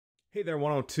Hey there,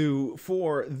 102.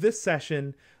 For this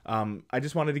session, I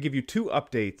just wanted to give you two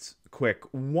updates quick.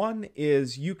 One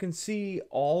is you can see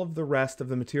all of the rest of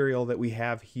the material that we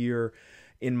have here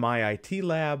in my IT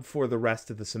lab for the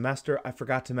rest of the semester. I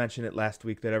forgot to mention it last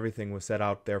week that everything was set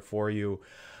out there for you.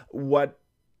 What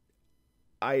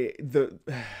I the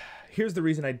Here's the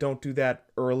reason I don't do that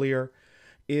earlier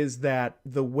is that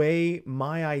the way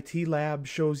my IT lab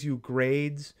shows you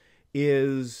grades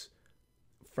is,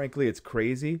 frankly, it's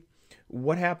crazy.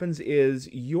 What happens is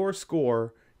your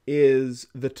score is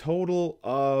the total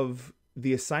of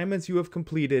the assignments you have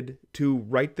completed to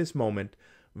right this moment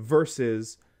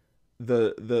versus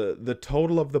the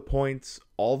total of the points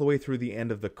all the way through the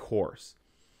end of the course.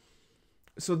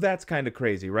 So that's kind of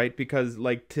crazy, right? Because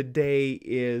like today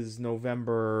is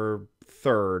November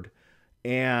 3rd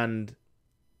and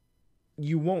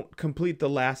you won't complete the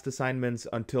last assignments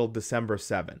until December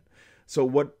 7th. So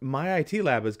what my IT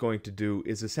lab is going to do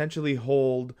is essentially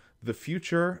hold the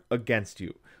future against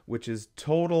you, which is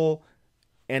total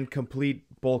and complete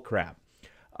bullcrap.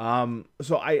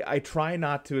 So I try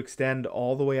not to extend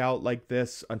all the way out like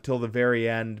this until the very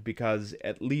end because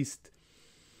at least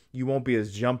you won't be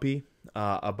as jumpy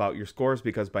about your scores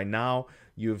because by now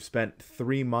you've spent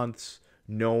 3 months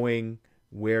knowing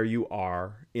where you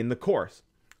are in the course.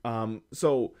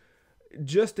 So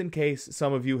just in case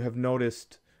some of you have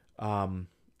noticed an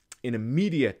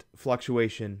immediate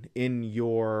fluctuation in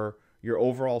your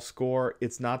overall score,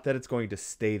 it's not that it's going to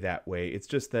stay that way. It's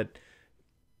just that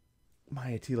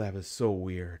my IT lab is so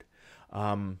weird.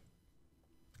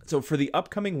 So for the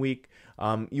upcoming week,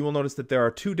 you will notice that there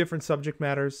are two different subject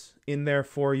matters in there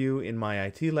for you in my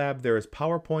IT lab. There is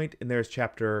PowerPoint and there's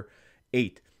Chapter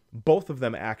 8. Both of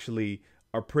them actually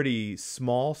are pretty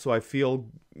small, so I feel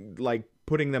like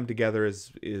putting them together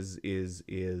is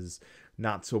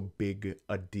not so big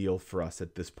a deal for us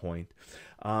at this point.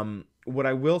 What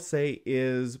I will say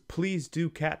is please do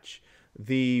catch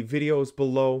the videos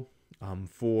below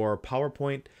for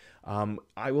PowerPoint.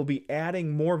 I will be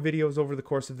adding more videos over the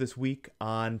course of this week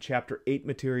on Chapter 8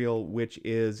 material, which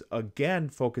is again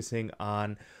focusing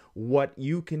on what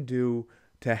you can do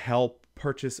to help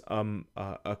purchase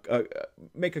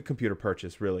make a computer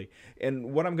purchase, really.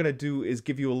 And what I'm going to do is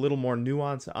give you a little more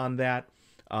nuance on that.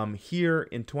 Here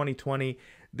in 2020,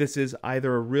 this is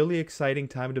either a really exciting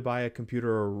time to buy a computer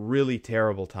or a really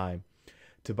terrible time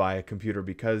to buy a computer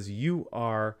because you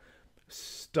are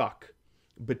stuck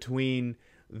between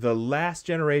the last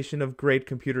generation of great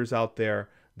computers out there,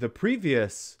 the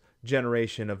previous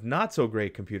generation of not so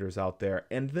great computers out there,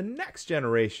 and the next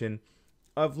generation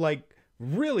of like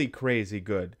really crazy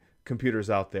good computers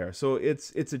out there. So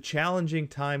it's a challenging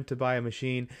time to buy a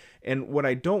machine. And what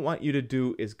I don't want you to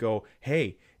do is go,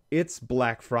 hey, it's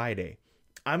Black Friday,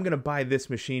 I'm going to buy this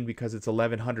machine because it's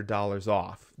 $1,100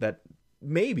 off.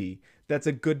 Maybe that's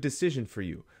a good decision for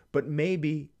you, but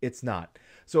maybe it's not.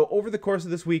 So over the course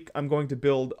of this week, I'm going to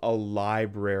build a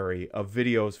library of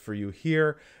videos for you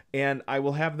here, and I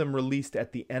will have them released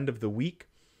at the end of the week,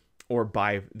 or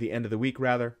by the end of the week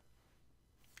rather,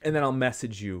 and then I'll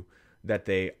message you that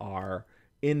they are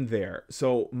in there.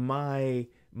 So my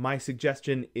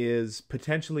suggestion is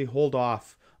potentially hold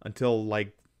off until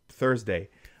like Thursday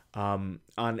on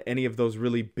any of those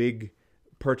really big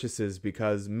purchases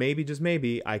because maybe, just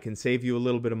maybe, I can save you a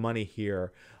little bit of money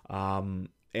here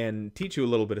and teach you a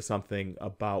little bit of something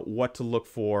about what to look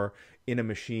for in a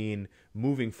machine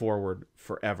moving forward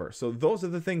forever. So those are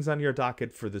the things on your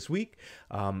docket for this week.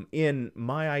 In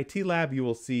my IT lab, you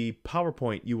will see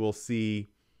PowerPoint. You will see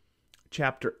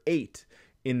Chapter 8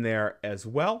 in there as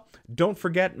well. Don't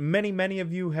forget, many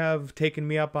of you have taken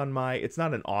me up on my, it's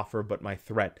not an offer, but my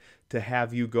threat to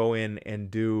have you go in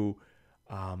and do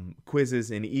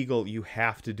quizzes in Eagle. You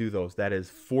have to do those. That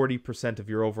is 40% of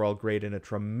your overall grade and a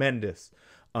tremendous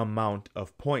amount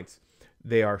of points.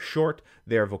 They are short,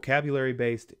 they are vocabulary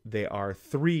based, they are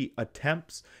 3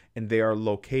 attempts, and they are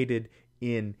located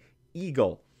in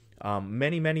Eagle.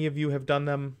 Many of you have done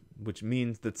them, which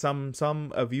means that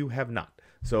some of you have not.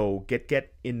 So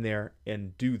get in there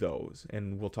and do those.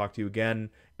 And we'll talk to you again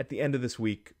at the end of this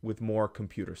week with more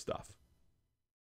computer stuff.